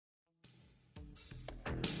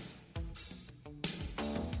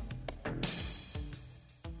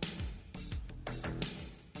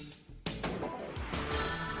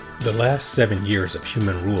The last 7 years of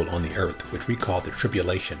human rule on the earth, which we call the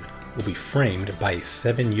tribulation, will be framed by a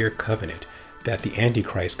 7-year covenant that the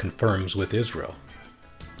Antichrist confirms with Israel.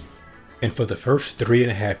 And for the first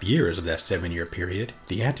 3.5 years of that 7-year period,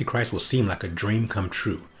 the Antichrist will seem like a dream come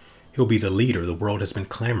true. He'll be the leader the world has been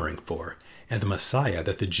clamoring for, and the Messiah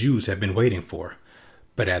that the Jews have been waiting for.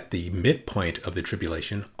 But at the midpoint of the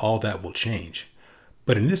tribulation, all that will change.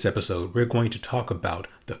 But in this episode, we're going to talk about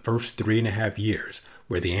the first 3.5 years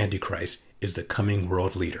where the Antichrist is the coming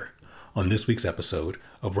world leader on this week's episode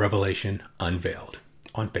of Revelation Unveiled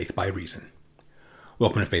on Faith by Reason.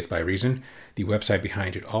 Welcome to Faith by Reason. The website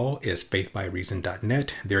behind it all is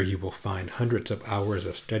faithbyreason.net. There you will find hundreds of hours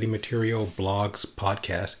of study material, blogs,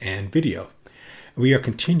 podcasts, and video. We are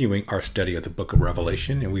continuing our study of the book of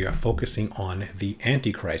Revelation, and we are focusing on the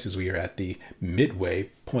Antichrist as we are at the midway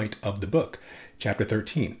point of the book, chapter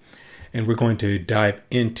 13. And we're going to dive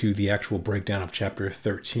into the actual breakdown of chapter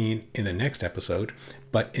 13 in the next episode.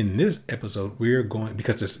 But in this episode, we're going,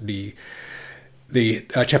 because it's the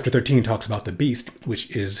chapter 13 talks about the beast,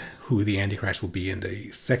 which is who the Antichrist will be in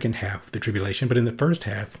the second half of the tribulation. But in the first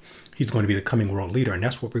half, he's going to be the coming world leader. And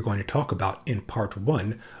that's what we're going to talk about in part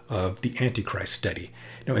 1 of the Antichrist study.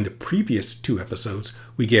 Now, in the previous 2 episodes,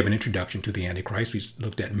 we gave an introduction to the Antichrist. We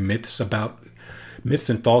looked at myths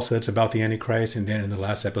and falsehoods about the Antichrist. And then in the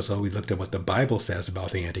last episode, we looked at what the Bible says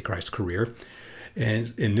about the Antichrist's career.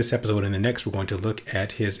 And in this episode and the next, we're going to look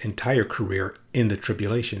at his entire career in the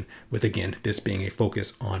tribulation, with, again, this being a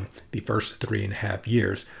focus on the first 3.5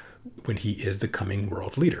 years when he is the coming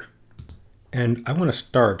world leader. And I want to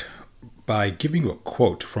start by giving you a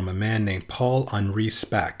quote from a man named Paul-Henri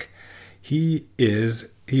Spaak. He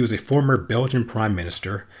was a former Belgian prime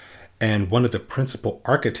minister and one of the principal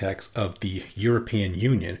architects of the European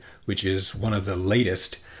Union, which is one of the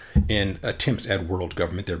latest in attempts at world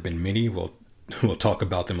government. There have been many. We'll talk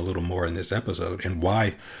about them a little more in this episode and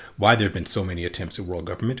why there have been so many attempts at world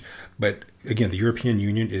government. But again, the European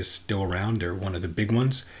Union is still around. They're one of the big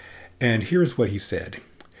ones. And here's what he said.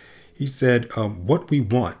 He said, we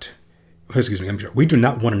do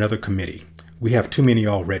not want another committee. We have too many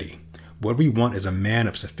already. What we want is a man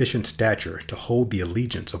of sufficient stature to hold the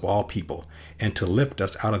allegiance of all people and to lift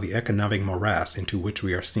us out of the economic morass into which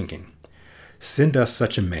we are sinking. Send us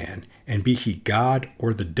such a man, and be he God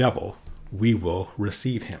or the devil, we will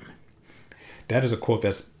receive him. That is a quote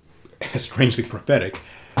that's strangely prophetic,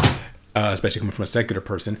 especially coming from a secular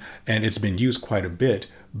person, and it's been used quite a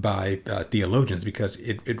bit by theologians because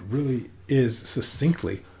it really is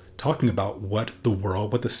succinctly talking about what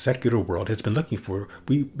the secular world has been looking for.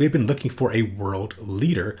 They've been looking for a world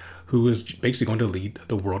leader who is basically going to lead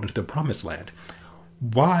the world into the promised land.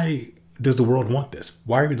 Why does the world want this?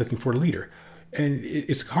 Why are we looking for a leader? And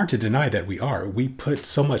it's hard to deny that we are. We put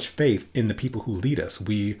so much faith in the people who lead us.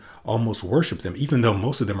 We almost worship them, even though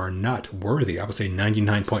most of them are not worthy. I would say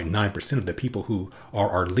 99.9% of the people who are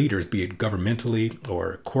our leaders, be it governmentally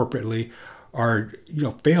or corporately,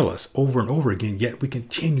 fail us over and over again. Yet we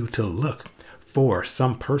continue to look for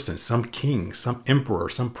some person, some king, some emperor,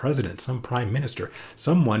 some president, some prime minister,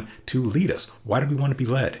 someone to lead us. Why do we want to be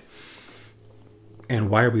led? And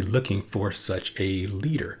why are we looking for such a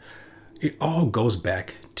leader? It all goes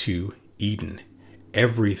back to Eden.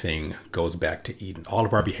 Everything goes back to Eden. All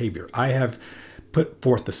of our behavior. I have put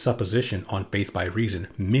forth the supposition on Faith by Reason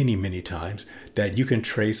many, many times that you can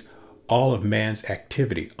trace all of man's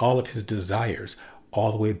activity, all of his desires,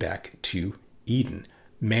 all the way back to Eden.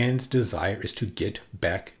 Man's desire is to get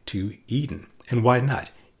back to Eden. And why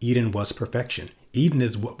not? Eden was perfection. Eden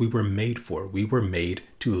is what we were made for. We were made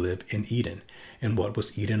to live in Eden. And what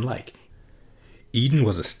was Eden like? Eden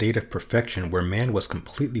was a state of perfection where man was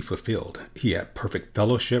completely fulfilled. He had perfect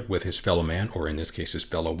fellowship with his fellow man, or in this case, his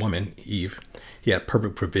fellow woman, Eve. He had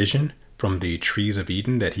perfect provision from the trees of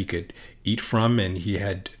Eden that he could eat from, and he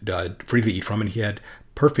had freely eat from, and he had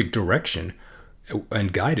perfect direction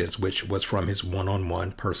and guidance, which was from his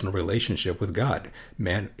one-on-one personal relationship with God.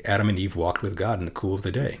 Adam and Eve walked with God in the cool of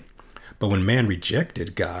the day. But when man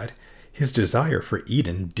rejected God, his desire for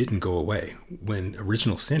Eden didn't go away. When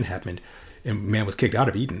original sin happened, and man was kicked out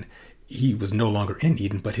of Eden, he was no longer in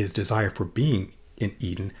Eden, but his desire for being in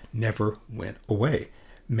Eden never went away.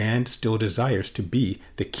 Man still desires to be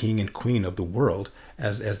the king and queen of the world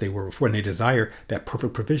as they were before. And they desire that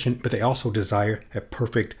perfect provision, but they also desire that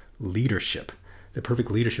perfect leadership, the perfect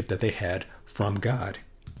leadership that they had from God.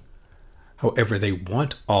 However, they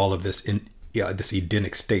want all of this in this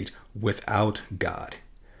Edenic state without God.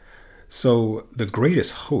 So the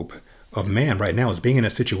greatest hope of man right now is being in a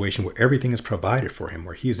situation where everything is provided for him,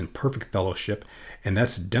 where he is in perfect fellowship, and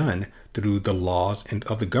that's done through the laws and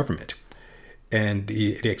of the government. And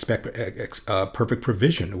they expect perfect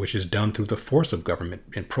provision, which is done through the force of government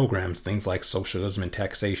and programs, things like socialism and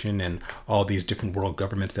taxation and all these different world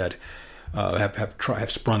governments that have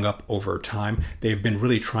sprung up over time. They've been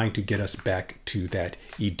really trying to get us back to that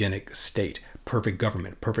Edenic state. Perfect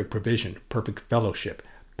government, perfect provision, perfect fellowship,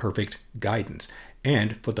 perfect guidance.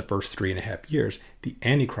 And for the first 3.5 years, the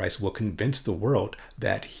Antichrist will convince the world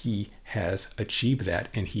that he has achieved that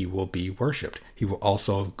and he will be worshipped. He will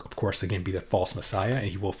also, of course, again, be the false Messiah, and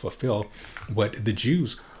he will fulfill what the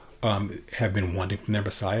Jews have been wanting from their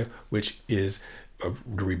Messiah, which is the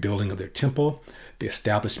rebuilding of their temple, the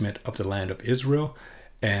establishment of the land of Israel,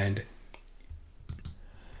 and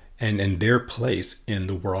their place in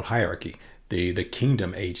the world hierarchy, the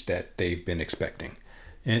kingdom age that they've been expecting.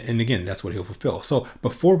 And again, that's what he'll fulfill. So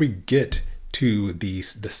before we get to the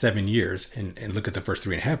 7 years and look at the first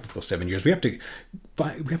 3.5 of those 7 years, we have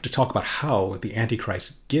to talk about how the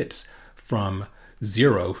Antichrist gets from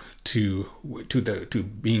zero to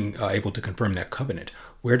being able to confirm that covenant.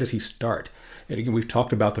 Where does he start? And again, we've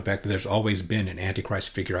talked about the fact that there's always been an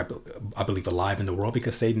Antichrist figure, I believe, alive in the world,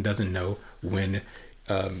 because Satan doesn't know when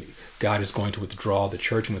God is going to withdraw the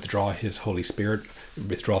church and withdraw his Holy Spirit,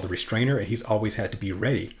 withdraw the restrainer, and he's always had to be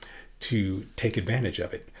ready to take advantage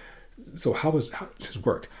of it. So how does this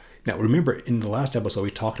work? Now, remember, in the last episode,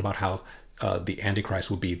 we talked about how the Antichrist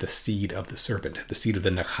will be the seed of the serpent, the seed of the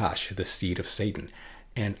Nachash, the seed of Satan.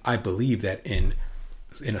 And I believe that in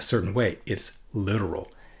a certain way, it's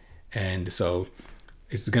literal. And so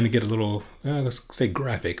it's going to get a little, let's say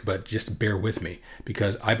graphic, but just bear with me,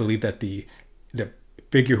 because I believe that the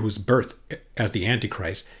figure who's birthed as the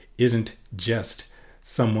Antichrist isn't just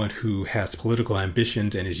someone who has political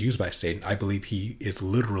ambitions and is used by Satan. I believe he is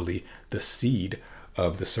literally the seed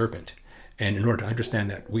of the serpent. And in order to understand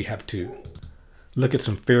that, we have to look at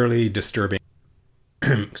some fairly disturbing,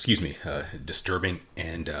 disturbing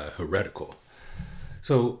and heretical.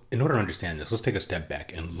 So in order to understand this, let's take a step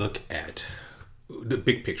back and look at the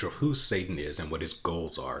big picture of who Satan is and what his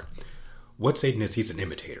goals are. What Satan is, he's an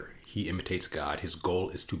imitator. He imitates God. His goal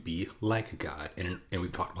is to be like God. And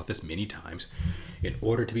we've talked about this many times. In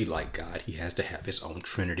order to be like God, he has to have his own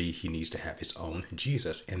Trinity. He needs to have his own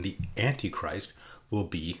Jesus. And the Antichrist will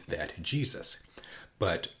be that Jesus.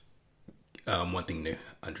 But one thing to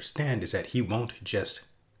understand is that he won't just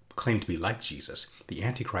claim to be like Jesus. The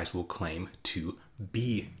Antichrist will claim to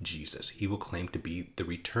be Jesus. He will claim to be the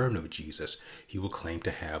return of Jesus. He will claim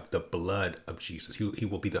to have the blood of Jesus. He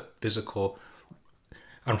will be the physical,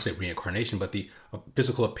 I don't say reincarnation, but the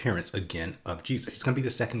physical appearance again of Jesus. He's going to be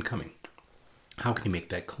the second coming. How can he make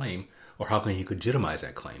that claim, or how can he legitimize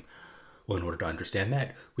that claim? Well, in order to understand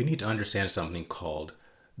that, we need to understand something called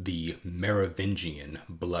the Merovingian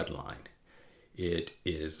bloodline. It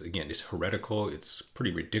is, again, it's heretical, it's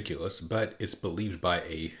pretty ridiculous, but it's believed by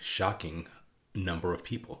a shocking number of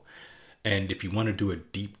people. And if you want to do a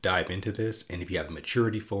deep dive into this, and if you have the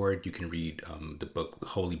maturity for it, you can read the book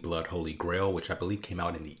Holy Blood, Holy Grail, which I believe came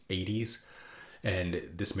out in the 80s. And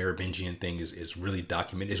this Merovingian thing is really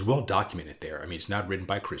documented, is well documented there. I mean, it's not written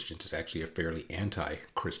by Christians. It's actually a fairly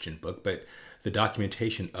anti-Christian book, but the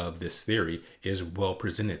documentation of this theory is well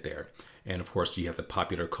presented there. And of course, you have the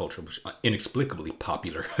popular culture, which inexplicably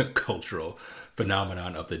popular cultural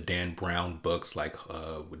phenomenon of the Dan Brown books, like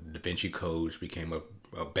Da Vinci Code, which became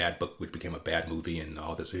a bad book, which became a bad movie, and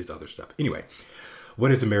all this other stuff. Anyway,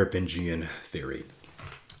 what is the Merovingian theory?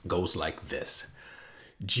 Goes like this.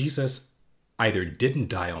 Jesus either didn't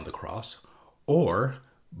die on the cross, or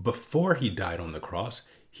before he died on the cross,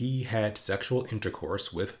 he had sexual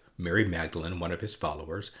intercourse with Mary Magdalene, one of his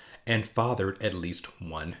followers, and fathered at least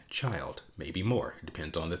one child, maybe more. It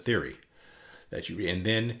depends on the theory that you read.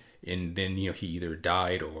 And then he either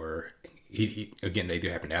died, or he again, it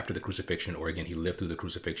either happened after the crucifixion, or again he lived through the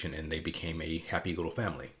crucifixion and they became a happy little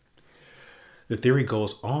family. The theory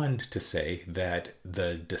goes on to say that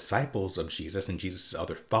the disciples of Jesus and Jesus'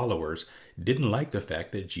 other followers didn't like the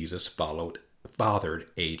fact that Jesus fathered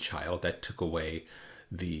a child that took away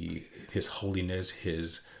his holiness,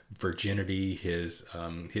 his virginity, his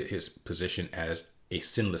position as a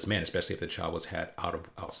sinless man, especially if the child was had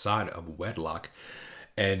outside of wedlock.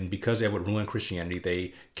 And because that would ruin Christianity,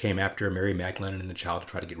 they came after Mary Magdalene and the child to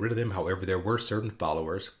try to get rid of them. However, there were certain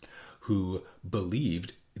followers who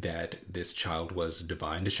believed that this child was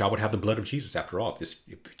divine. This child would have the blood of Jesus after all.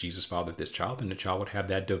 If Jesus fathered this child, then the child would have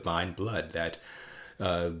that divine blood, that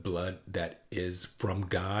blood that is from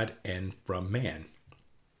God and from man.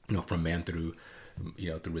 From man through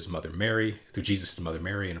his mother Mary, through Jesus' mother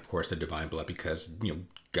Mary, and of course the divine blood, because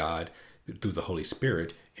God through the Holy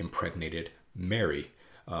Spirit impregnated Mary,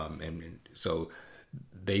 and so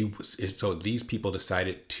So these people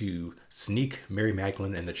decided to sneak Mary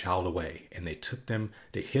Magdalene and the child away, and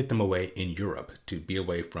they hid them away in Europe to be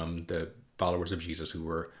away from the followers of Jesus who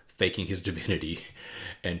were faking his divinity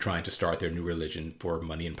and trying to start their new religion for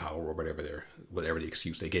money and power, or whatever the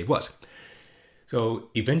excuse they gave was. So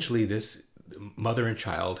eventually this mother and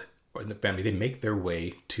child, or the family, they make their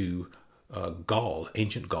way to Gaul,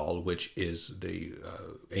 ancient Gaul, which is the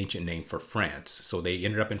ancient name for France. So they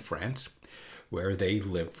ended up in France, where they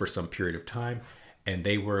lived for some period of time, and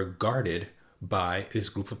they were guarded by this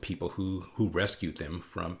group of people who rescued them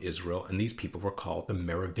from Israel. And these people were called the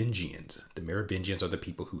Merovingians. The Merovingians are the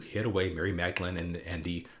people who hid away Mary Magdalene and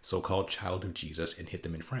the so-called child of Jesus and hid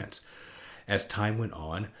them in France. As time went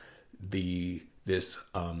on, this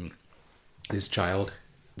child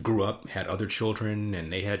grew up, had other children,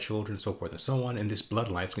 and they had children, so forth and so on. And this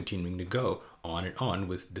bloodline is continuing to go on and on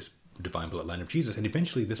with this divine bloodline of Jesus. And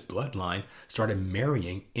eventually this bloodline started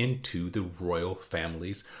marrying into the royal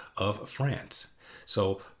families of France.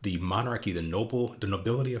 So the monarchy, the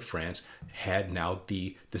nobility of France had now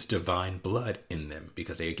this divine blood in them,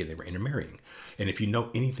 because they were intermarrying. And if you know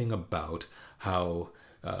anything about how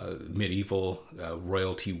medieval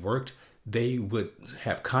royalty worked, they would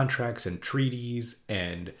have contracts and treaties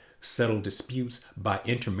and settle disputes by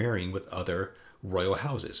intermarrying with other royal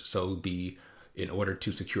houses. So in order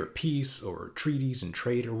to secure peace or treaties and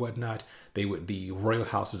trade or whatnot, the royal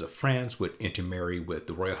houses of France would intermarry with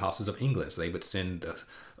the royal houses of England. So they would send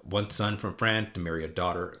one son from France to marry a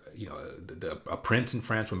daughter. A prince in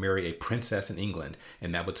France would marry a princess in England,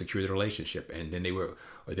 and that would secure the relationship. And then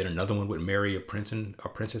then another one would marry a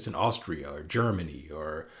princess in Austria or Germany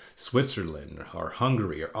or Switzerland or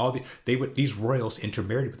Hungary, or these royals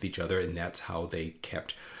intermarried with each other, and that's how they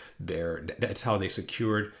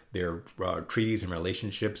secured their treaties and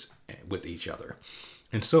relationships with each other.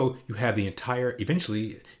 And so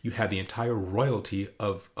eventually you have the entire royalty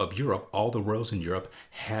of Europe. All the royals in Europe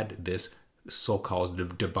had this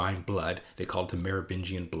so-called divine blood. They call it the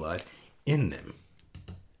Merovingian blood in them.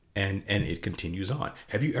 And it continues on.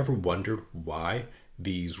 Have you ever wondered why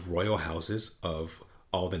these royal houses of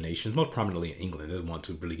all the nations, most prominently in England, are the ones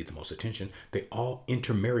who really get the most attention, they all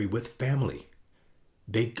intermarry with family?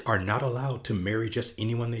 They are not allowed to marry just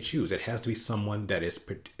anyone they choose. It has to be someone that is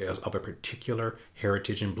of a particular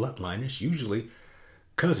heritage and bloodline. It's usually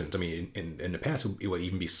cousins. I mean, in the past, it would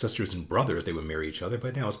even be sisters and brothers. They would marry each other,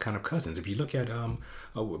 but now it's kind of cousins. If you look at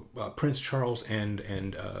Prince Charles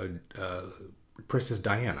and Princess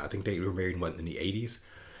Diana, I think they were married in the 80s,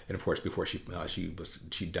 and of course before she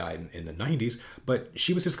died in the 90s. But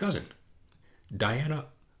she was his cousin. Diana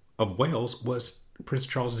of Wales was Prince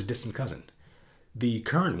Charles's distant cousin. The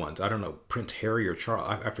current ones, I don't know, Prince Harry or Charles,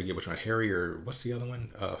 I forget which one, Harry or what's the other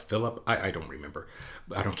one? Philip? I don't remember.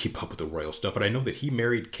 I don't keep up with the royal stuff, but I know that he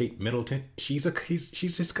married Kate Middleton. She's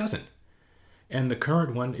his cousin. And the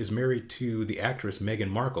current one is married to the actress Meghan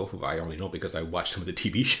Markle, who I only know because I watched some of the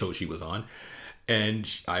TV shows she was on.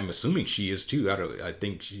 And I'm assuming she is too. I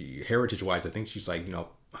think heritage-wise, I think she's like,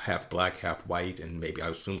 half black, half white, and maybe I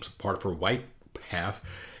assume part of her white half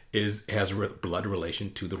has a blood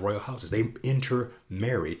relation to the royal houses. They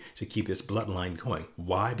intermarry to keep this bloodline going.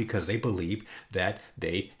 Why? Because they believe that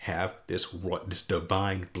they have this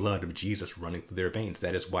divine blood of Jesus running through their veins.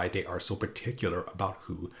 That is why they are so particular about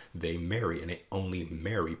who they marry, and they only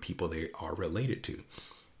marry people they are related to.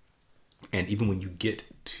 And even when you get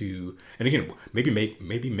to, and again, maybe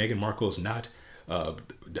Meghan Markle is not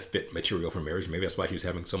the fit material for marriage. Maybe that's why she was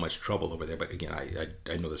having so much trouble over there. But again,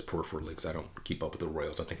 I know this peripherally because I don't keep up with the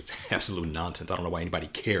royals. I think it's absolute nonsense. I don't know why anybody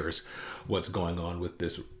cares what's going on with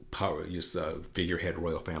this figurehead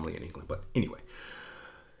royal family in England. But anyway,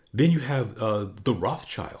 then you have the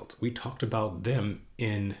Rothschilds. We talked about them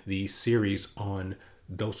in the series on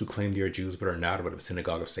those who claim they are Jews but are not, or the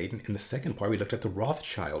synagogue of Satan. In the second part, we looked at the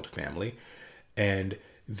Rothschild family, and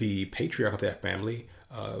the patriarch of that family,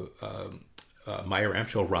 Meyer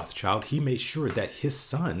Amschel Rothschild, he made sure that his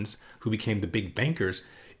sons, who became the big bankers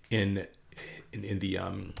in the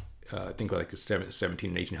I think like the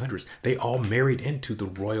 17 and 1800s, they all married into the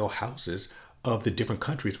royal houses of the different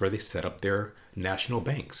countries where they set up their national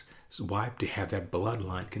banks. So why? To have that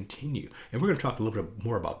bloodline continue. And we're going to talk a little bit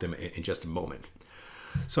more about them in just a moment.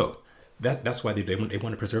 So that's why they want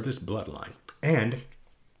to preserve this bloodline. And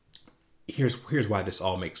here's why this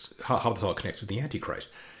all how this all connects with the Antichrist.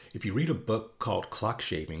 If you read a book called Clock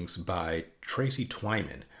Shavings by Tracy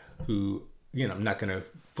Twyman, who, I'm not going to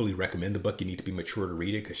fully recommend the book. You need to be mature to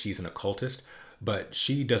read it because she's an occultist. But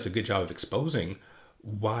she does a good job of exposing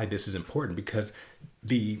why this is important, because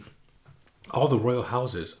the all the royal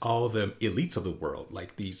houses, all the elites of the world,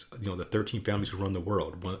 like these, the 13 families who run the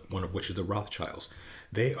world, one of which is the Rothschilds,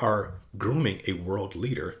 they are grooming a world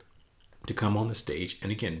leader to come on the stage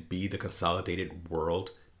and again be the consolidated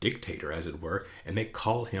world dictator, as it were, and they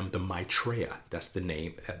call him the Maitreya. That's the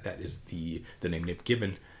name. That is the name they've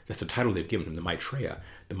given. That's the title they've given him, the Maitreya.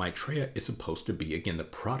 The Maitreya is supposed to be again the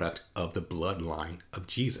product of the bloodline of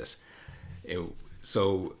Jesus.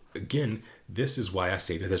 So again, this is why I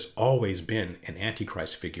say that there's always been an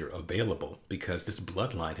Antichrist figure available, because this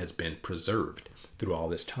bloodline has been preserved through all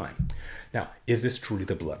this time. Now, is this truly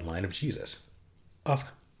the bloodline of Jesus? Of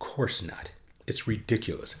course not. It's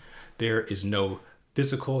ridiculous. There is no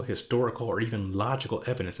physical, historical, or even logical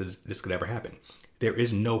evidence that this could ever happen. There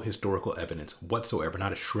is no historical evidence whatsoever,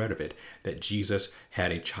 not a shred of it, that Jesus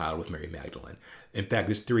had a child with Mary Magdalene. In fact,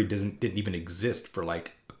 this theory didn't even exist for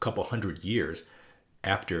like a couple hundred years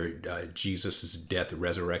after Jesus' death,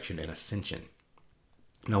 resurrection, and ascension.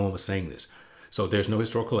 No one was saying this. So there's no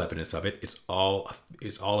historical evidence of it. It's all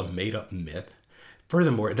a made-up myth.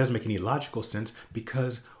 Furthermore, it doesn't make any logical sense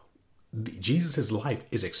because Jesus' life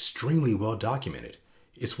is extremely well documented.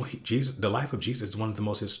 The life of Jesus is one of the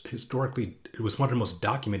most it was one of the most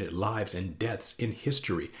documented lives and deaths in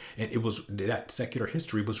history. And that secular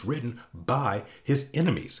history was written by his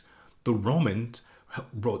enemies. The Romans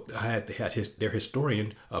had their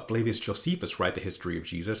historian Flavius Josephus write the history of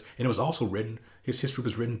Jesus, and it was also his history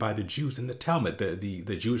was written by the Jews in the Talmud,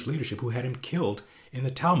 the Jewish leadership who had him killed in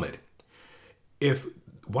the Talmud.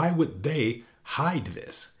 Why would they hide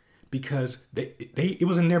this? Because it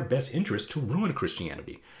was in their best interest to ruin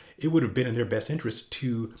Christianity. It would have been in their best interest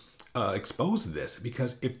to expose this,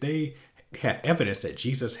 because if they had evidence that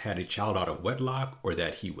Jesus had a child out of wedlock, or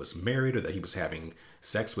that he was married, or that he was having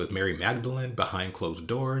sex with Mary Magdalene behind closed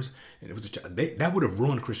doors, and it was that would have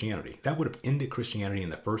ruined Christianity. That would have ended Christianity in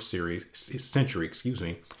the first century,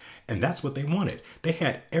 and that's what they wanted. They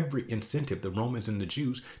had every incentive, the Romans and the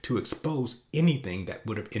Jews, to expose anything that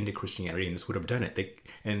would have ended Christianity, and this would have done it.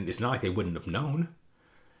 And it's not like they wouldn't have known,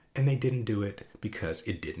 and they didn't do it because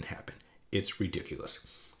it didn't happen. It's ridiculous.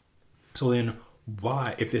 So then,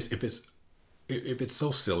 why, if it's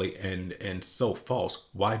so silly and so false,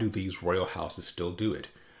 why do these royal houses still do it?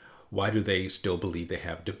 Why do they still believe they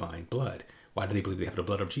have divine blood? Why do they believe they have the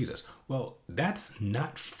blood of Jesus? Well, that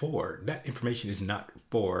information is not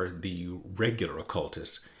for the regular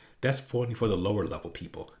occultists. That's for the lower level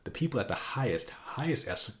people. The people at the highest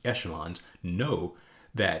echelons know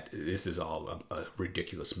that this is all a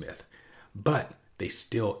ridiculous myth. But they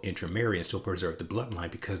still intermarry and still preserve the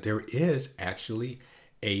bloodline, because there is actually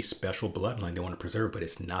a special bloodline they want to preserve, but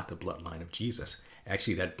it's not the bloodline of Jesus.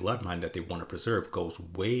 Actually, that bloodline that they want to preserve goes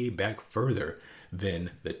way back further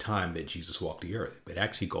than the time that Jesus walked the earth. It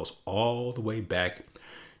actually goes all the way back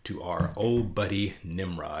to our old buddy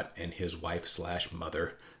Nimrod and his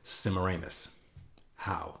wife/mother Semiramis.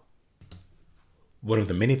 How? One of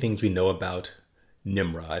the many things we know about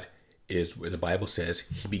Nimrod is where the Bible says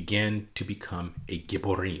he began to become a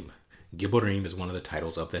Gibborim. Gibborim is one of the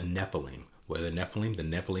titles of the Nephilim. Where the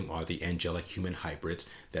Nephilim are the angelic human hybrids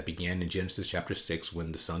that began in Genesis chapter 6,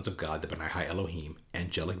 when the sons of God, the Benai Elohim,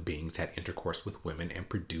 angelic beings, had intercourse with women and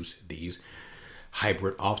produced these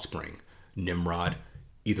hybrid offspring. Nimrod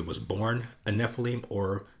either was born a Nephilim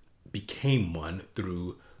or became one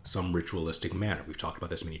through some ritualistic manner. We've talked about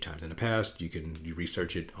this many times in the past. You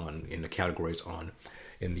research it in the categories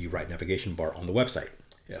in the right navigation bar on the website,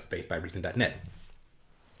 faithbyreason.net.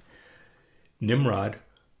 Nimrod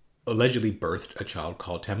allegedly birthed a child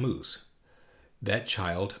called Tammuz. That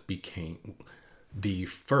child became the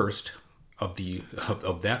first of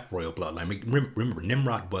that royal bloodline. Remember,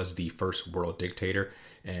 Nimrod was the first world dictator,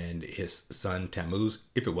 and his son Tammuz,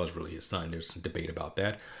 if it was really his son, there's some debate about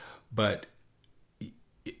that, but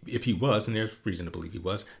if he was, and there's reason to believe he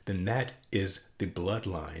was, then that is the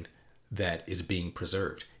bloodline that is being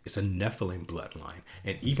preserved. It's a Nephilim bloodline.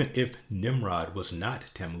 And even if Nimrod was not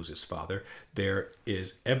Tammuz's father, there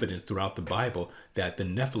is evidence throughout the Bible that the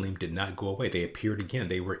Nephilim did not go away. They appeared again.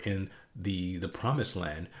 They were in the promised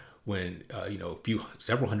land when,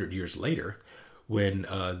 several hundred years later, when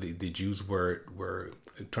the Jews were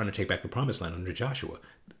trying to take back the promised land under Joshua.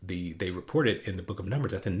 They reported in the book of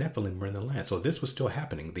Numbers that the Nephilim were in the land. So this was still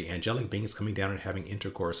happening. The angelic beings coming down and having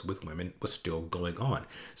intercourse with women was still going on.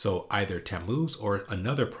 So either Tammuz or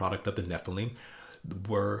another product of the Nephilim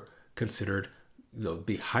were considered,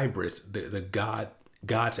 the hybrids, the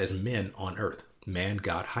gods as men on earth,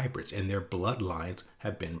 man-god hybrids, and their bloodlines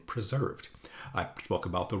have been preserved. I spoke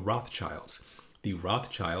about the Rothschilds. The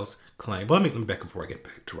Rothschilds claim, well, let me back before I get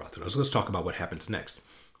back to Rothschilds. Let's talk about what happens next.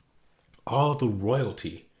 All the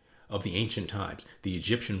royalty of the ancient times, the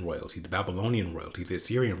Egyptian royalty, the Babylonian royalty, the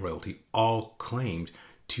Assyrian royalty, all claimed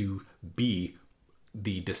to be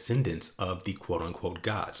the descendants of the quote unquote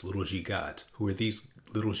gods, little g gods. Who are these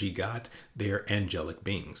little g gods? They're angelic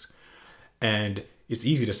beings. And it's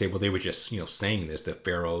easy to say, well, they were just, saying this. The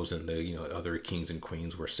pharaohs and the, other kings and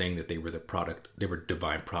queens were saying that they were they were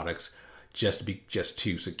divine products just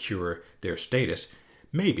to secure their status.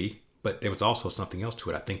 Maybe, but there was also something else to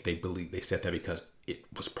it. I think they said that because it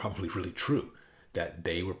was probably really true that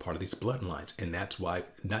they were part of these bloodlines. And that's why,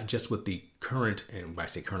 not just with the current, and when I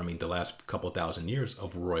say current, I mean the last couple thousand years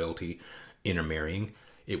of royalty intermarrying,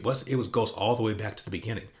 it goes all the way back to the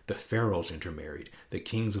beginning. The pharaohs intermarried. The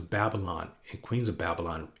kings of Babylon and queens of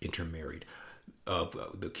Babylon intermarried. Of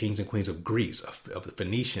the kings and queens of Greece, of the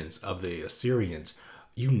Phoenicians, of the Assyrians,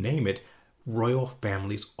 you name it, royal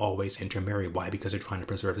families always intermarry. Why? Because they're trying to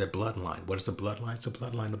preserve their bloodline. What is the bloodline? It's the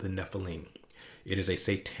bloodline of the Nephilim. It is a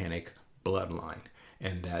satanic bloodline,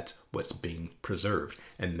 and that's what's being preserved.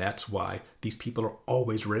 And that's why these people are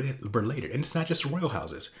always related. And it's not just royal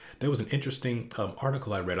houses. There was an interesting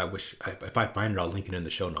article I read. I wish, if I find it, I'll link it in the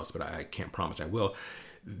show notes, but I can't promise I will,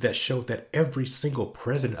 that showed that every single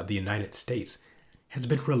president of the United States has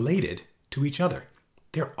been related to each other.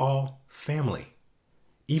 They're all family.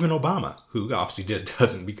 Even Obama, who obviously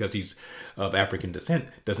doesn't, because he's of African descent,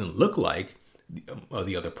 doesn't look like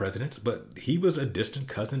the other presidents, but he was a distant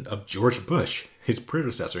cousin of George Bush, his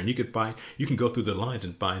predecessor. And you can go through the lines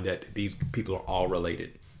and find that these people are all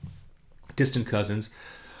related. Distant cousins,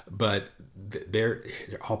 but they're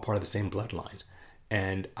all part of the same bloodlines.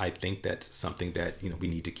 And I think that's something that, we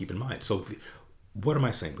need to keep in mind. So what am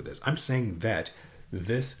I saying with this? I'm saying that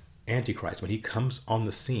this Antichrist, when he comes on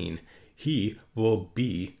the scene, he will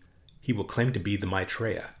claim to be the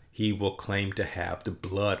Maitreya. He will claim to have the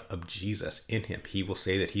blood of Jesus in him. He will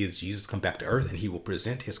say that he is Jesus come back to earth, and he will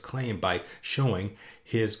present his claim by showing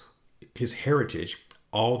his heritage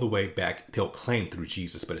all the way back. He'll claim through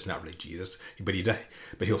Jesus, but it's not really Jesus. But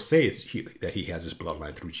he'll say that he has his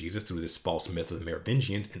bloodline through Jesus, through this false myth of the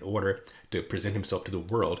Merovingians, in order to present himself to the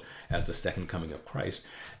world as the second coming of Christ.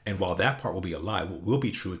 And while that part will be a lie, what will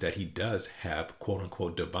be true is that he does have quote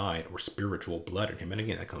unquote divine or spiritual blood in him. And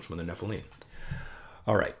again, that comes from the Nephilim.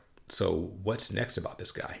 All right. So what's next about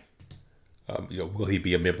this guy? Will he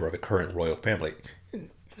be a member of a current royal family?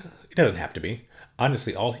 It doesn't have to be.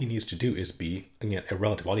 Honestly, all he needs to do is be, again, a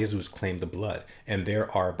relative. All he has to do is claim the blood. And there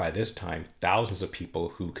are, by this time, thousands of people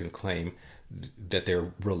who can claim that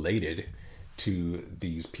they're related to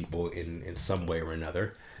these people in some way or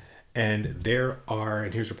another. And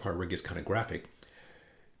and here's the part where it gets kind of graphic.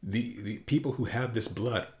 The people who have this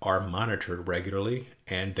blood are monitored regularly,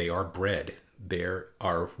 and they are bred. There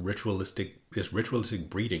are ritualistic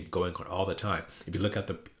breeding going on all the time. If you look at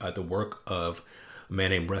the work of a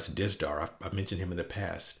man named Russ Dizdar, I've mentioned him in the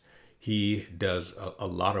past. He does a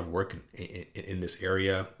lot of work in this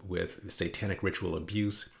area with satanic ritual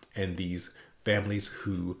abuse, and these families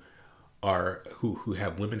who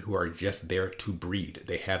have women who are just there to breed.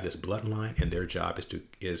 They have this bloodline, and their job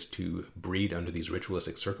is to breed under these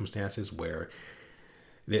ritualistic circumstances where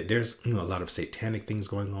there's a lot of satanic things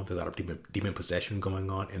going on. There's a lot of demon possession going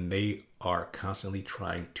on, and they are constantly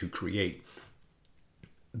trying to create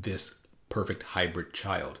this perfect hybrid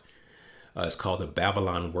child. It's called the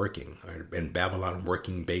Babylon working, and Babylon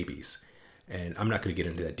working babies. And I'm not going to get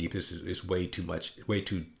into that deep. This is way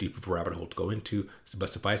too deep of a rabbit hole to go into. But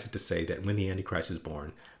suffice it to say that when the Antichrist is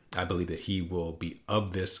born, I believe that he will be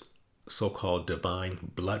of this so-called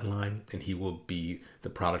divine bloodline, and he will be the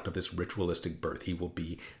product of this ritualistic birth. He will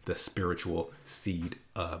be the spiritual seed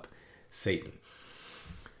of Satan.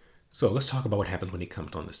 So let's talk about what happens when he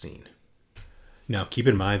comes on the scene. Now, keep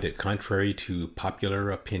in mind that contrary to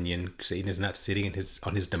popular opinion, Satan is not sitting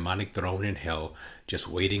on his demonic throne in hell, just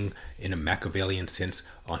waiting in a Machiavellian sense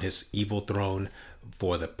on his evil throne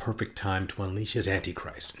for the perfect time to unleash his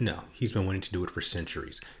Antichrist. No, he's been wanting to do it for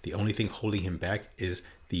centuries. The only thing holding him back is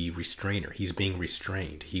the restrainer. He's being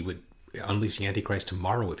restrained. He would unleash the Antichrist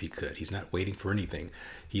tomorrow if he could. He's not waiting for anything.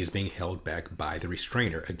 He is being held back by the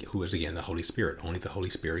restrainer, who is again the Holy Spirit. Only the Holy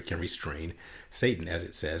Spirit can restrain Satan, as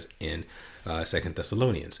it says in 2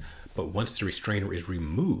 Thessalonians. But once the restrainer is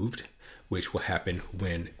removed, which will happen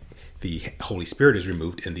when the Holy Spirit is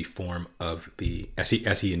removed in the form of as he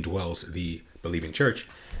indwells the believing church,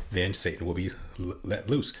 then Satan will be let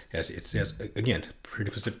loose, as it says again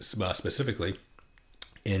pretty specifically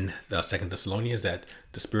in the 2 Thessalonians, that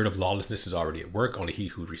the spirit of lawlessness is already at work. Only he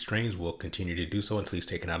who restrains will continue to do so until he's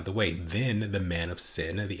taken out of the way. Then the man of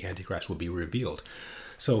sin, the Antichrist, will be revealed.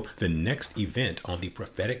 So the next event on the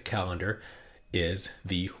prophetic calendar is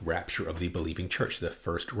the rapture of the believing church, the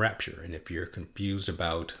first rapture. And if you're confused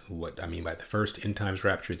about what I mean by the first end times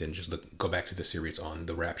rapture, then just go back to the series on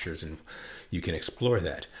the raptures and you can explore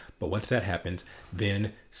that. But once that happens,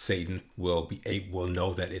 then Satan will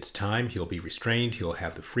know that it's time. He'll be restrained. He'll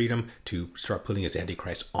have the freedom to start putting his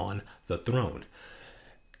Antichrist on the throne.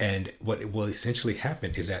 And what will essentially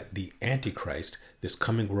happen is that the Antichrist, this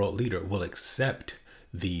coming world leader, will accept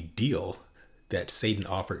the deal that Satan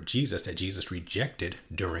offered Jesus, that Jesus rejected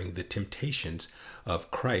during the temptations of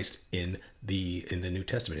Christ in the New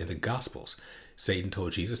Testament, in the Gospels. Satan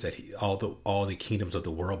told Jesus that all the kingdoms of the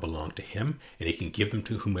world belong to him, and he can give them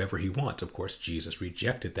to whomever he wants. Of course, Jesus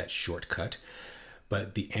rejected that shortcut,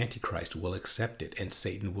 but the Antichrist will accept it, and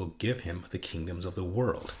Satan will give him the kingdoms of the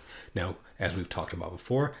world. Now, as we've talked about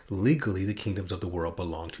before, legally the kingdoms of the world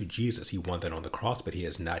belong to Jesus. He won that on the cross, but he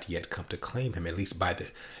has not yet come to claim him. At least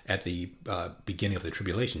at the beginning of the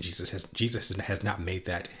tribulation, Jesus has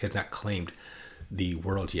not claimed the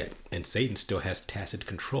world yet, and Satan still has tacit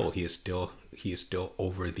control. He is still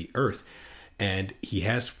over the earth, and he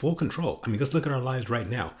has full control. I mean, let's look at our lives right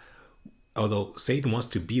now. Although Satan wants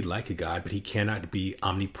to be like a god, but he cannot be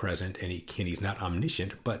omnipresent, and he's not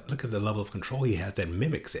omniscient. But look at the level of control he has that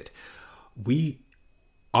mimics it. With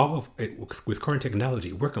current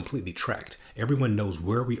technology, we're completely tracked. Everyone knows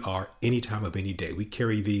where we are any time of any day. We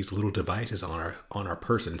carry these little devices on our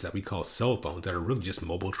persons that we call cell phones that are really just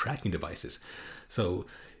mobile tracking devices. So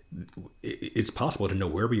it's possible to know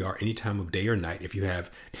where we are any time of day or night. If you have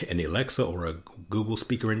an Alexa or a Google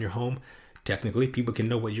speaker in your home, technically, people can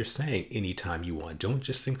know what you're saying anytime you want. Don't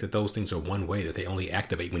just think that those things are one way, that they only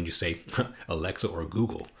activate when you say Alexa or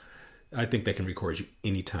Google. I think they can record you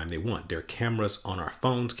anytime they want. There are cameras on our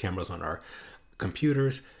phones, cameras on our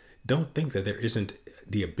computers. Don't think that there isn't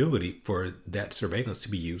the ability for that surveillance to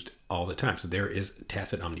be used all the time. So there is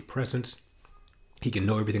tacit omnipresence. He can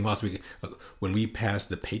know everything else. When we passed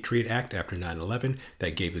the Patriot Act after 9/11,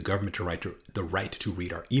 that gave the government the right to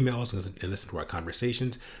read our emails and listen to our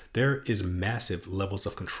conversations. There is massive levels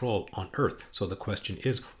of control on Earth. So the question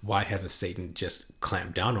is, why hasn't Satan just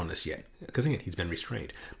clamped down on us yet? Because again, he's been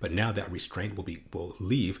restrained. But now that restraint will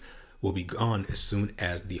be gone as soon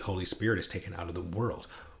as the Holy Spirit is taken out of the world.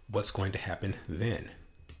 What's going to happen then?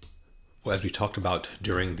 Well, as we talked about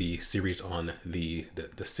during the series on the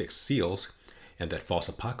six seals and that false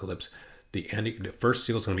apocalypse, the first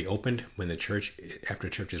seal is going to be opened when after the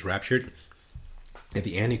church is raptured, and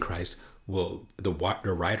the Antichrist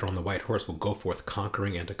the rider on the white horse will go forth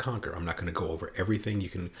conquering and to conquer. I'm not going to go over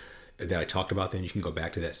everything that I talked about. Then you can go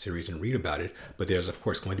back to that series and read about it. But there's of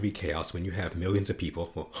course going to be chaos when you have millions of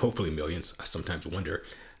people. Well, hopefully millions. I sometimes wonder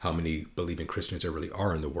how many believing Christians there really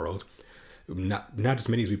are in the world. Not as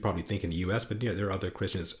many as we probably think in the U.S., but there are other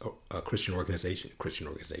Christian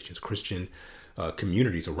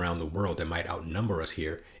communities around the world that might outnumber us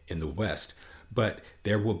here in the West. But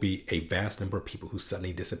there will be a vast number of people who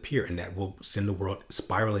suddenly disappear, and that will send the world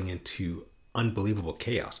spiraling into unbelievable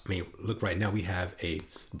chaos. I mean, look, right now we have a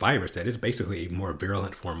virus that is basically a more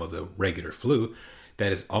virulent form of the regular flu that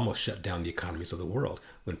has almost shut down the economies of the world.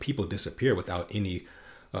 When people disappear without any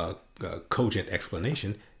cogent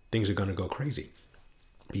explanation, things are going to go crazy.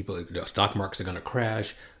 The stock markets are going to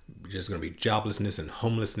crash. There's going to be joblessness and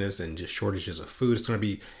homelessness and just shortages of food. It's going to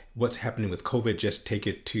be what's happening with COVID. Just take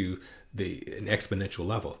it to an exponential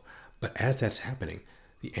level. But as that's happening,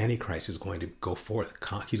 the Antichrist is going to go forth.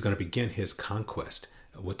 He's going to begin his conquest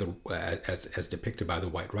as depicted by the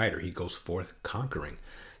White Rider. He goes forth conquering.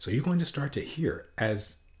 So you're going to start to hear,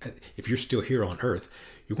 if you're still here on Earth,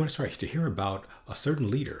 you're going to start to hear about a certain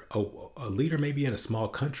leader, a leader maybe in a small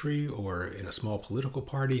country or in a small political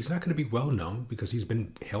party. He's not going to be well known because he's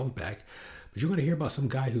been held back, but you're going to hear about some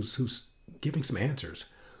guy who's giving some answers,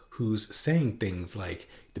 who's saying things like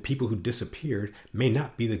the people who disappeared may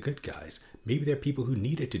not be the good guys. Maybe they're people who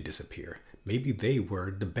needed to disappear. Maybe they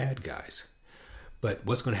were the bad guys. But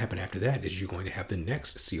what's going to happen after that is you're going to have the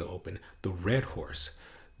next seal open, the red horse,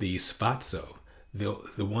 the sphatzo,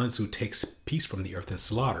 the ones who takes peace from the earth and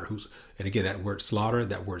slaughter. And again, that word slaughter,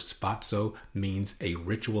 that word sphatzo, means a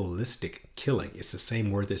ritualistic killing. It's the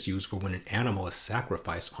same word that's used for when an animal is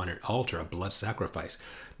sacrificed on an altar, a blood sacrifice.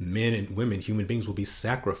 Men and women, human beings, will be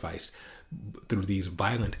sacrificed through these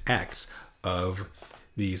violent acts of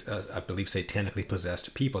these, I believe, satanically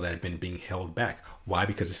possessed people that have been being held back. Why?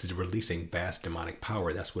 Because this is releasing vast demonic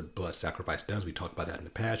power. That's what blood sacrifice does. We talked about that in the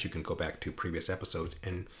past. You can go back to previous episodes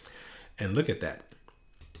and look at that.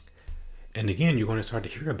 And again, you're going to start to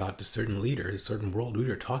hear about a certain world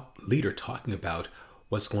leader talking about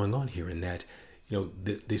what's going on here, and that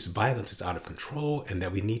this violence is out of control, and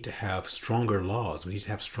that we need to have stronger laws. We need to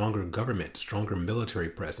have stronger government, stronger military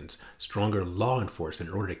presence, stronger law enforcement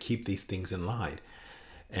in order to keep these things in line.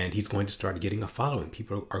 And he's going to start getting a following.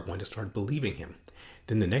 People are going to start believing him.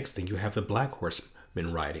 Then the next thing, you have the black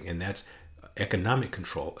horseman riding, and that's economic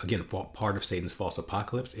control. Again, part of Satan's false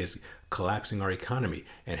apocalypse is collapsing our economy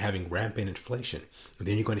and having rampant inflation. And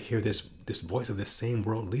then you're going to hear this voice of this same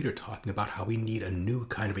world leader talking about how we need a new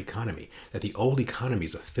kind of economy, that the old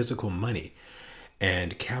economies of physical money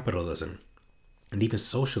and capitalism and even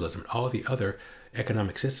socialism, all the other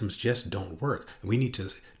economic systems just don't work. We need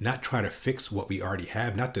to not try to fix what we already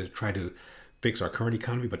have, not to try to fix our current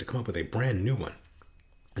economy, but to come up with a brand new one.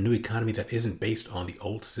 A new economy that isn't based on the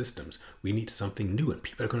old systems. We need something new, and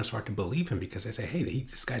people are going to start to believe him because they say, hey,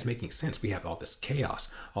 this guy's making sense. We have all this chaos,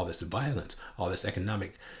 all this violence, all this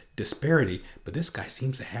economic disparity, but this guy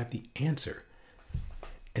seems to have the answer.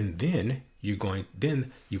 And then you're going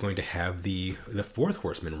to have the fourth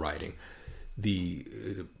horseman riding, the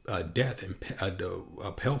death and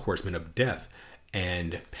the pale horseman of death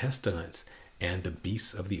and pestilence and the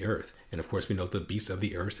beasts of the earth. And of course, we know the beasts of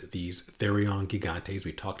the earth, these Therion Gigantes.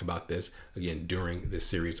 We talked about this again during this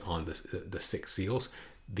series on the six seals.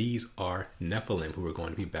 These are Nephilim who are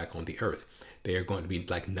going to be back on the earth. They are going to be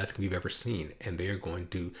like nothing we've ever seen, and they are going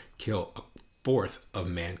to kill a fourth of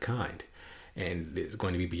mankind. And it's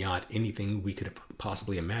going to be beyond anything we could have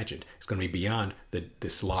possibly imagined. It's going to be beyond the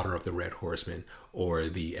slaughter of the red horsemen or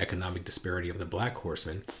the economic disparity of the black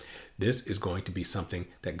horsemen. This is going to be something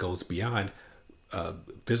that goes beyond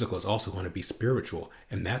physical. Is also going to be spiritual.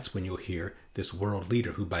 And that's when you'll hear this world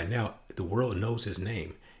leader who by now the world knows his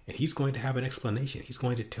name. And he's going to have an explanation. He's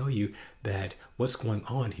going to tell you that what's going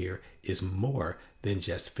on here is more than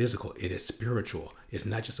just physical. It is spiritual. It's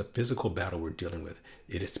not just a physical battle we're dealing with.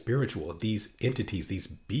 It is spiritual. These entities, these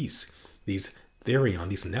beasts, these Therion,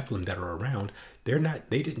 these Nephilim that are around, they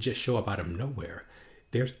didn't just show up out of nowhere.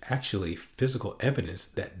 There's actually physical evidence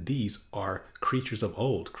that these are creatures of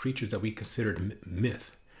old, creatures that we considered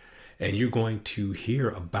myth. And you're going to hear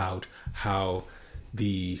about how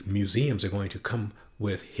the museums are going to come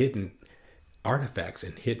with hidden artifacts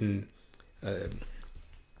and hidden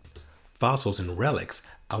fossils and relics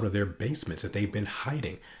out of their basements that they've been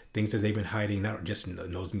hiding. Things that they've been hiding, not just in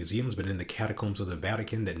those museums, but in the catacombs of the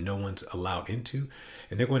Vatican that no one's allowed into.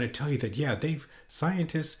 And they're going to tell you that, yeah,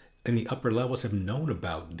 scientists in the upper levels have known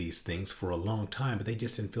about these things for a long time, but they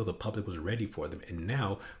just didn't feel the public was ready for them. And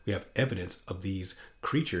now we have evidence of these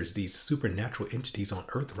creatures, these supernatural entities on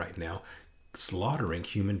Earth right now, slaughtering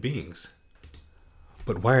human beings.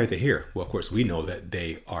 But why are they here? Well, of course, we know that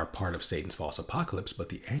they are part of Satan's false apocalypse, but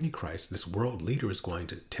the Antichrist, this world leader, is going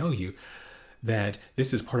to tell you that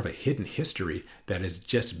this is part of a hidden history that has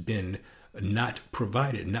just been not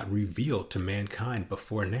provided, not revealed to mankind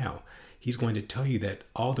before now. He's going to tell you that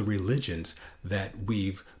all the religions that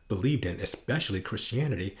we've believed in, especially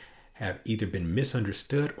Christianity, have either been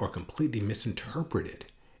misunderstood or completely misinterpreted,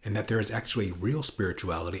 and that there is actually a real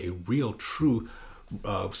spirituality, a real true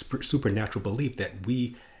supernatural belief that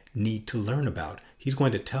we need to learn about. He's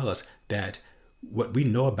going to tell us that what we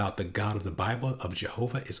know about the God of the Bible, of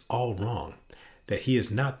Jehovah, is all wrong. That he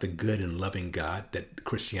is not the good and loving God that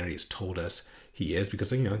Christianity has told us he is,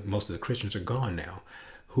 because most of the Christians are gone now.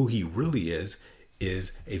 Who he really is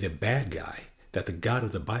the bad guy. That the God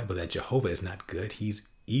of the Bible, that Jehovah, is not good. He's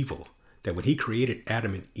evil. That when he created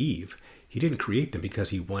Adam and Eve, he didn't create them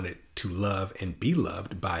because he wanted to love and be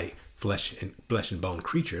loved by flesh and bone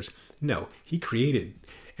creatures. No, he created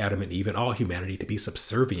Adam and Eve and all humanity to be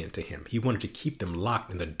subservient to him. He wanted to keep them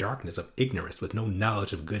locked in the darkness of ignorance with no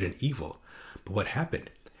knowledge of good and evil. But what happened?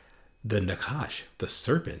 The Nakash, the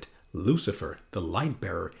serpent, Lucifer, the light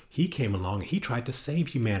bearer, he came along and he tried to save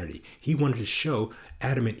humanity. He wanted to show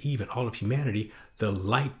Adam and Eve and all of humanity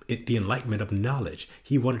the enlightenment of knowledge.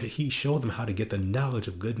 He showed them how to get the knowledge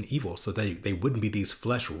of good and evil so that they wouldn't be these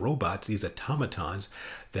flesh robots, these automatons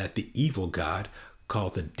that the evil God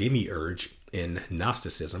called the demiurge in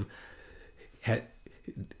Gnosticism he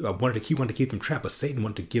wanted to keep them trapped, but Satan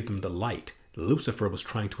wanted to give them the light. Lucifer was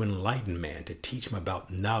trying to enlighten man, to teach him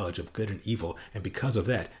about knowledge of good and evil. And because of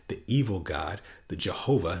that, the evil God, the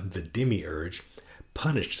Jehovah, the demiurge,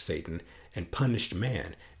 punished Satan and punished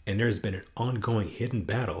man. And there's been an ongoing hidden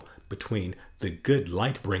battle between the good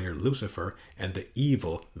light bringer Lucifer and the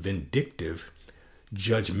evil, vindictive,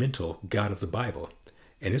 judgmental God of the Bible.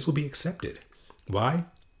 And this will be accepted. Why?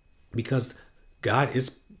 Because God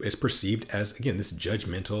is perceived as, again, this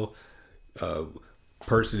judgmental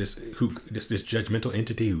person, this judgmental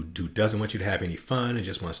entity who doesn't want you to have any fun and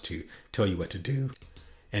just wants to tell you what to do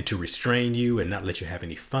and to restrain you and not let you have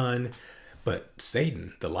any fun. But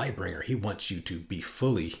Satan, the light bringer, he wants you to be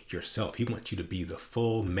fully yourself. He wants you to be the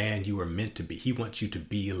full man you are meant to be. He wants you to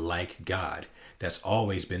be like God. That's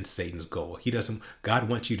always been Satan's goal. God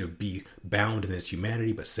wants you to be bound in this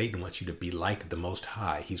humanity, but Satan wants you to be like the Most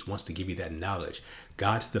High. He wants to give you that knowledge.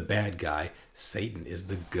 God's the bad guy. Satan is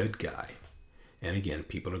the good guy. And again,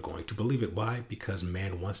 people are going to believe it. Why? Because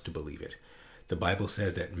man wants to believe it. The Bible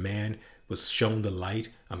says that man was shown the light.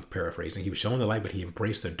 I'm paraphrasing. He was shown the light, but he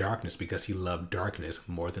embraced the darkness because he loved darkness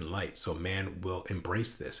more than light. So man will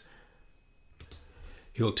embrace this.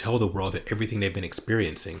 He'll tell the world that everything they've been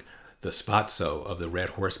experiencing, the spotso of the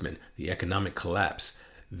red horsemen, the economic collapse,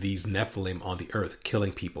 these Nephilim on the earth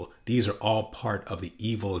killing people, these are all part of the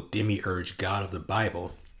evil demiurge God of the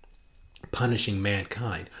Bible punishing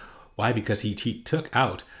mankind. Why? Because he took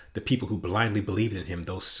out the people who blindly believed in him,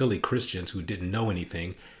 those silly Christians who didn't know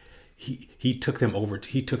anything. He took them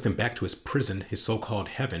back to his prison, his so-called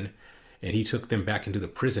heaven, and he took them back into the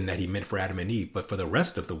prison that he meant for Adam and Eve. But for the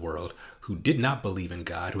rest of the world who did not believe in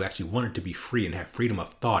God, who actually wanted to be free and have freedom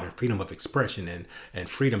of thought and freedom of expression and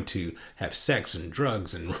freedom to have sex and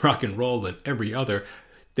drugs and rock and roll and every other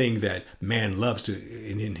thing that man loves to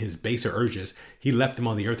in his baser urges, he left them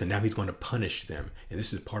on the earth, and now he's going to punish them. And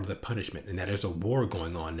this is part of the punishment. And that there's a war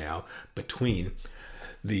going on now between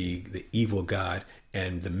the evil God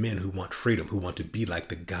and the men who want freedom, who want to be like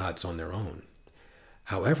the gods on their own.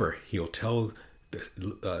 However, he'll tell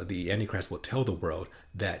the Antichrist will tell the world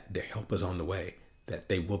that their help is on the way, that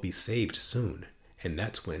they will be saved soon. And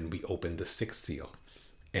that's when we open the sixth seal.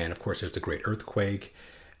 And of course, there's the great earthquake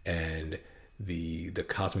and the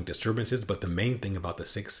cosmic disturbances. But the main thing about the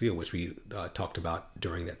sixth seal, which we talked about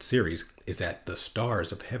during that series, is that the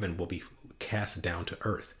stars of heaven will be cast down to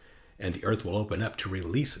earth. And the earth will open up to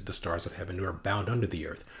release the stars of heaven who are bound under the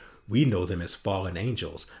earth. We know them as fallen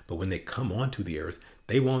angels, but when they come onto the earth,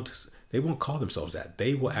 they won't call themselves that.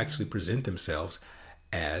 They will actually present themselves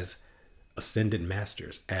as ascended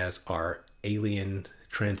masters, as our alien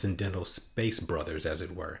transcendental space brothers, as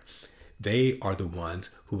it were. They are the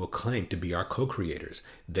ones who will claim to be our co-creators.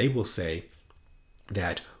 They will say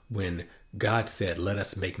that when God said, let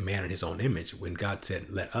us make man in his own image, when God said,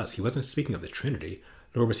 let us, he wasn't speaking of the Trinity,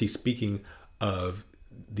 nor was he speaking of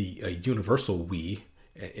the universal we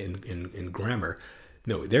in grammar.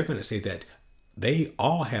 No, they're going to say that they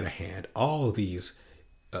all had a hand, all of these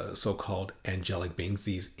so-called angelic beings,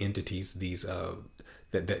 these entities, these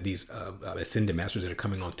ascended masters that are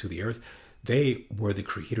coming onto the earth, they were the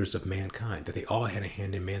creators of mankind, that they all had a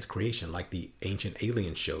hand in man's creation, like the ancient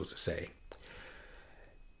alien shows say.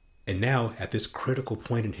 And now, at this critical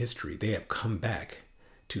point in history, they have come back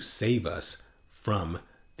to save us from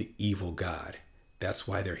the evil God. That's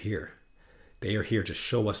why they're here. They are here to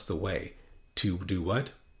show us the way to do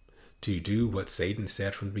what? To do what Satan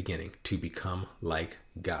said from the beginning, to become like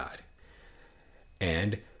God.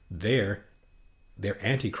 And their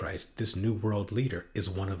Antichrist, this new world leader, is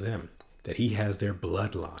one of them. That he has their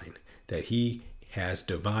bloodline, that he has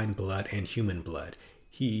divine blood and human blood.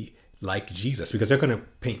 He, like Jesus, because they're going to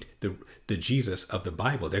paint the Jesus of the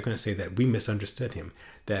Bible. They're going to say that we misunderstood him,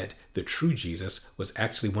 that the true Jesus was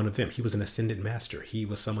actually one of them. He was an ascended master. He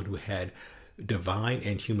was someone who had divine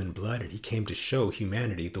and human blood, and he came to show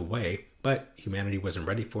humanity the way, but humanity wasn't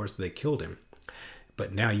ready for it, so they killed him.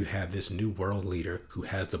 But now you have this new world leader who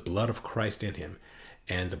has the blood of Christ in him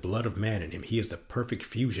and the blood of man in him. He is the perfect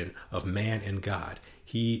fusion of man and God.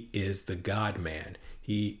 He is the God-man.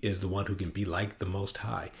 He is the one who can be like the Most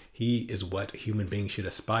High. He is what human beings should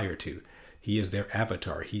aspire to. He is their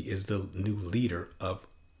avatar. He is the new leader of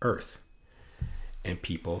earth. And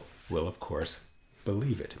people will, of course,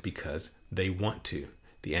 believe it because they want to.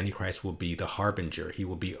 The Antichrist will be the harbinger. He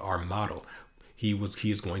will be our model. He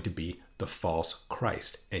is going to be the false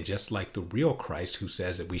Christ. And just like the real Christ who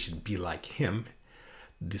says that we should be like him,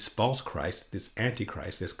 this false Christ, this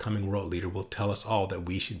Antichrist, this coming world leader will tell us all that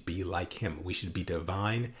we should be like him. We should be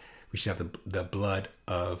divine. We should have the blood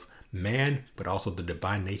of man, but also the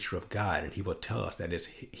divine nature of God. And he will tell us that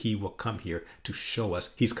he will come here to show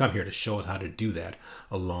us, he's come here to show us how to do that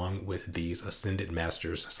along with these ascended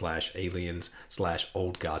masters / aliens /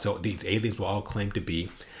 old gods. So these aliens will all claim to be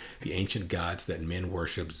the ancient gods that men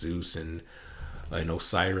worship, Zeus and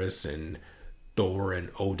Osiris and Thor and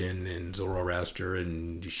Odin and Zoroaster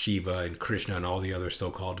and Shiva and Krishna and all the other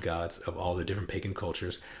so-called gods of all the different pagan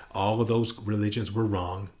cultures. All of those religions were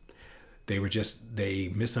wrong. They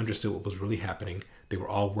misunderstood what was really happening. They were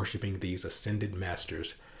all worshiping these ascended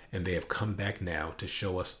masters, and they have come back now to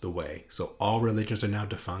show us the way. So all religions are now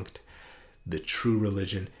defunct. The true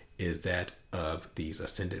religion is that of these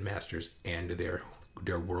ascended masters and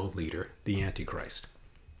their world leader, the Antichrist.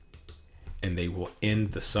 and they will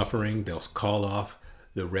end the suffering. They'll call off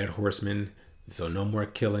the red horsemen. So no more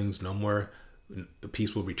killings, no more.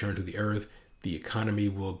 Peace will return to the earth. The economy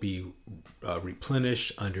will be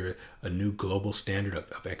replenished under a new global standard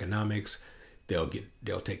of economics. They'll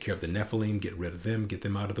take care of the Nephilim, get rid of them, get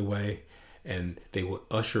them out of the way, and they will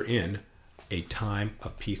usher in a time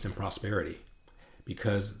of peace and prosperity.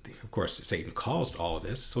 Because, of course, Satan caused all of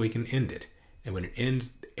this, so he can end it. And when it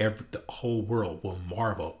ends, the whole world will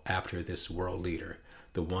marvel after this world leader,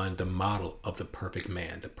 the model of the perfect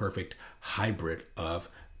man, the perfect hybrid of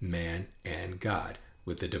man and God,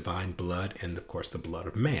 with the divine blood and, of course, the blood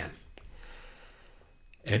of man.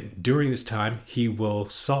 And during this time, he will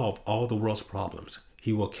solve all the world's problems.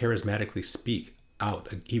 He will charismatically speak out.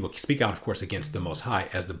 He will speak out, of course, against the Most High,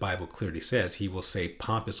 as the Bible clearly says. He will say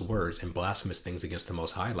pompous words and blasphemous things against the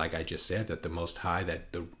Most High, like I just said, that the Most High,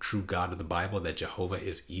 that the true God of the Bible, that Jehovah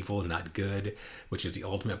is evil, not good, which is the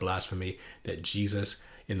ultimate blasphemy, that Jesus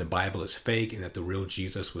in the Bible is fake, and that the real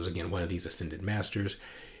Jesus was, again, one of these ascended masters,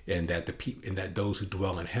 and that that those who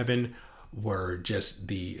dwell in heaven were just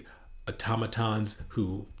the automatons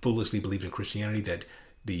who foolishly believed in Christianity, that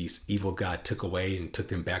these evil God took away and took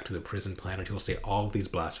them back to the prison planet. He'll say all these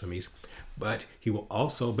blasphemies, but he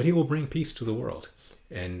will bring peace to the world.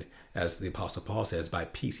 And as the Apostle Paul says, by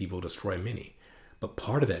peace he will destroy many. But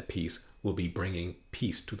part of that peace will be bringing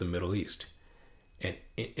peace to the Middle East. And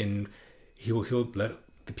he'll let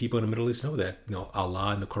the people in the Middle East know that,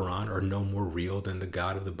 Allah and the Quran are no more real than the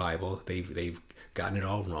God of the Bible. They've gotten it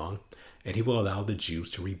all wrong. And he will allow the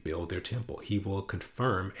Jews to rebuild their temple. He will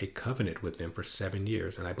confirm a covenant with them for 7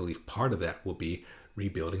 years. And I believe part of that will be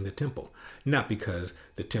rebuilding the temple. Not because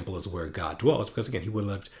the temple is where God dwells, because again, he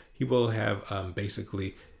will have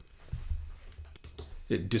basically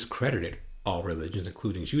discredited all religions,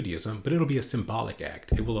 including Judaism, but it'll be a symbolic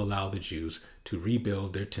act. It will allow the Jews to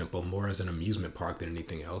rebuild their temple more as an amusement park than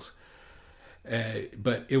anything else.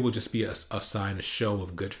 But it will just be a sign, a show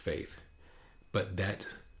of good faith. But that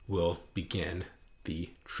will begin the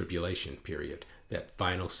tribulation period, that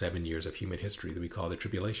final 7 years of human history that we call the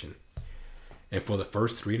tribulation. And for the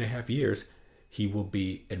first 3.5 years, he will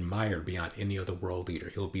be admired beyond any other world leader.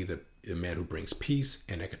 He'll be the man who brings peace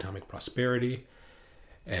and economic prosperity,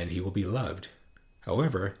 and he will be loved.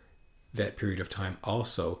 However, that period of time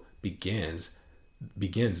also begins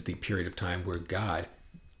the period of time where God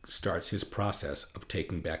starts his process of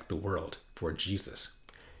taking back the world for Jesus.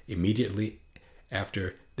 Immediately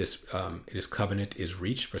after this covenant is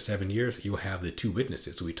reached for 7 years, you'll have the two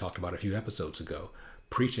witnesses who we talked about a few episodes ago,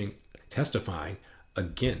 testifying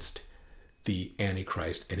against the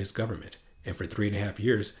Antichrist and his government. And for 3.5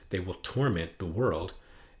 years, they will torment the world,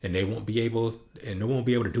 and no one will be able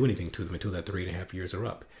to do anything to them until that 3.5 years are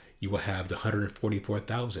up. You will have the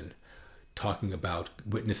 144,000 talking about,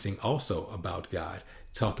 witnessing also about God,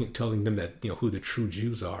 telling them that, who the true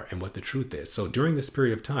Jews are and what the truth is. So during this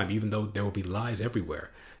period of time, even though there will be lies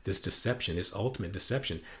everywhere, this deception, this ultimate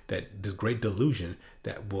deception, that this great delusion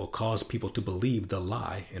that will cause people to believe the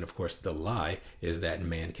lie, and of course the lie is that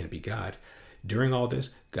man can be God. During all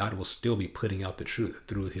this, God will still be putting out the truth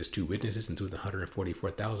through his two witnesses and through the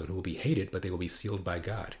 144,000 who will be hated, but they will be sealed by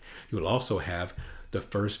God. You will also have the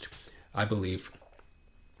first, I believe,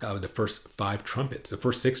 the first 5 trumpets, the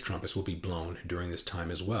first 6 trumpets will be blown during this time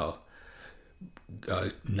as well,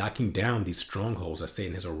 knocking down these strongholds that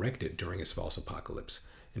Satan has erected during his false apocalypse.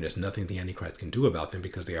 And there's nothing the Antichrist can do about them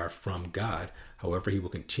because they are from God. However, he will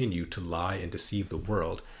continue to lie and deceive the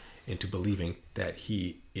world into believing that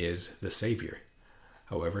he is the Savior.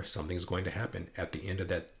 However, something is going to happen at the end of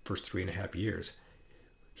that first 3.5 years.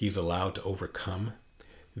 He's allowed to overcome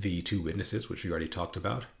the two witnesses, which we already talked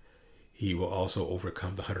about. He will also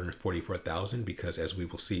overcome the 144,000 because, as we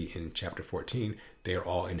will see in chapter 14, they are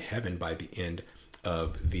all in heaven by the end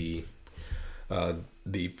of the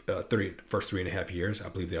first 3.5 years. I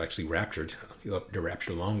believe they're actually raptured. They're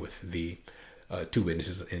raptured along with the two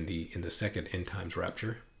witnesses in the second end times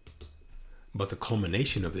rapture. But the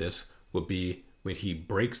culmination of this will be when he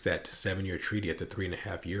breaks that 7-year treaty at the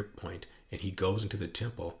 3.5 year point, and he goes into the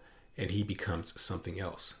temple and he becomes something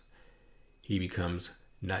else. He becomes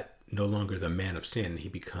no longer the man of sin. He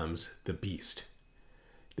becomes the beast.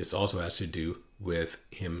 This also has to do with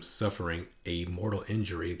him suffering a mortal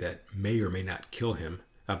injury that may or may not kill him.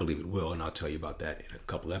 I believe it will, and I'll tell you about that in a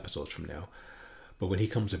couple episodes from now. But when he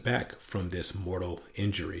comes back from this mortal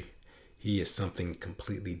injury, he is something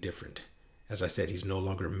completely different. As I said, he's no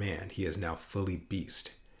longer man. He is now fully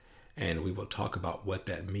beast. And we will talk about what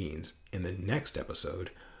that means in the next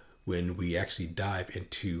episode when we actually dive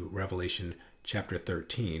into Revelation chapter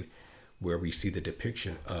 13, where we see the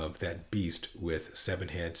depiction of that beast with 7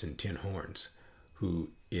 heads and 10 horns,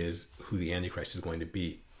 who the Antichrist is going to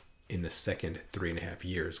be in the second 3.5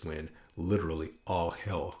 years, when literally all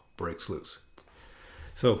hell breaks loose.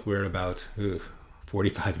 So we're at about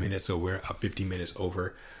 45 minutes, so we're up 50 minutes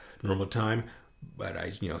over normal time. But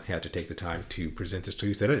I had to take the time to present this to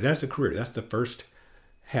you. So that's the career. That's the first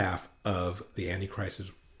half of the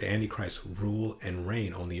Antichrist's rule and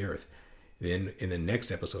reign on the earth. Then in the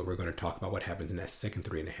next episode, we're going to talk about what happens in that second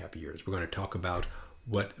 3.5 years. We're going to talk about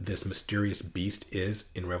what this mysterious beast is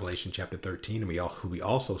in Revelation chapter 13, and who we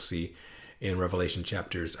also see in Revelation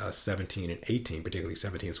chapters 17 and 18, particularly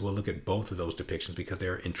 17. So we'll look at both of those depictions because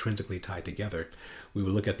they're intrinsically tied together. We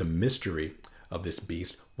will look at the mystery of this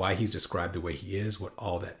beast, why he's described the way he is, what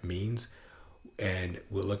all that means, and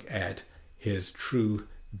we'll look at his true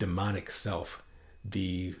demonic self.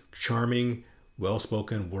 The charming,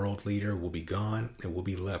 well-spoken world leader will be gone, and we'll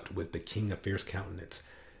be left with the king of fierce countenance,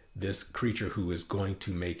 this creature who is going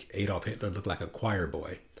to make Adolf Hitler look like a choir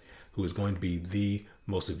boy, who is going to be the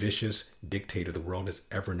most vicious dictator the world has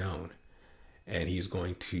ever known. And he is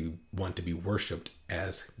going to want to be worshipped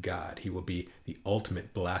as God. He will be the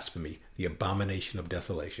ultimate blasphemy, the abomination of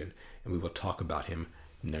desolation. And we will talk about him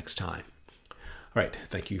next time. All right.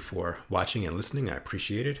 Thank you for watching and listening. I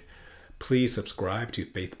appreciate it. Please subscribe to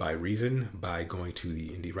Faith by Reason by going to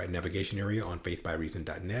the Indeed Right navigation area on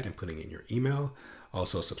faithbyreason.net and putting in your email.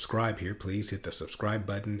 Also subscribe here. Please hit the subscribe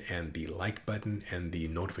button and the like button and the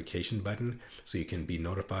notification button so you can be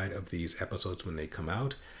notified of these episodes when they come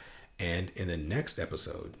out. And in the next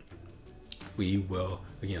episode, we will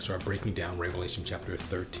again start breaking down Revelation chapter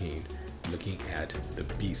 13, looking at the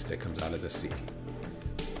beast that comes out of the sea.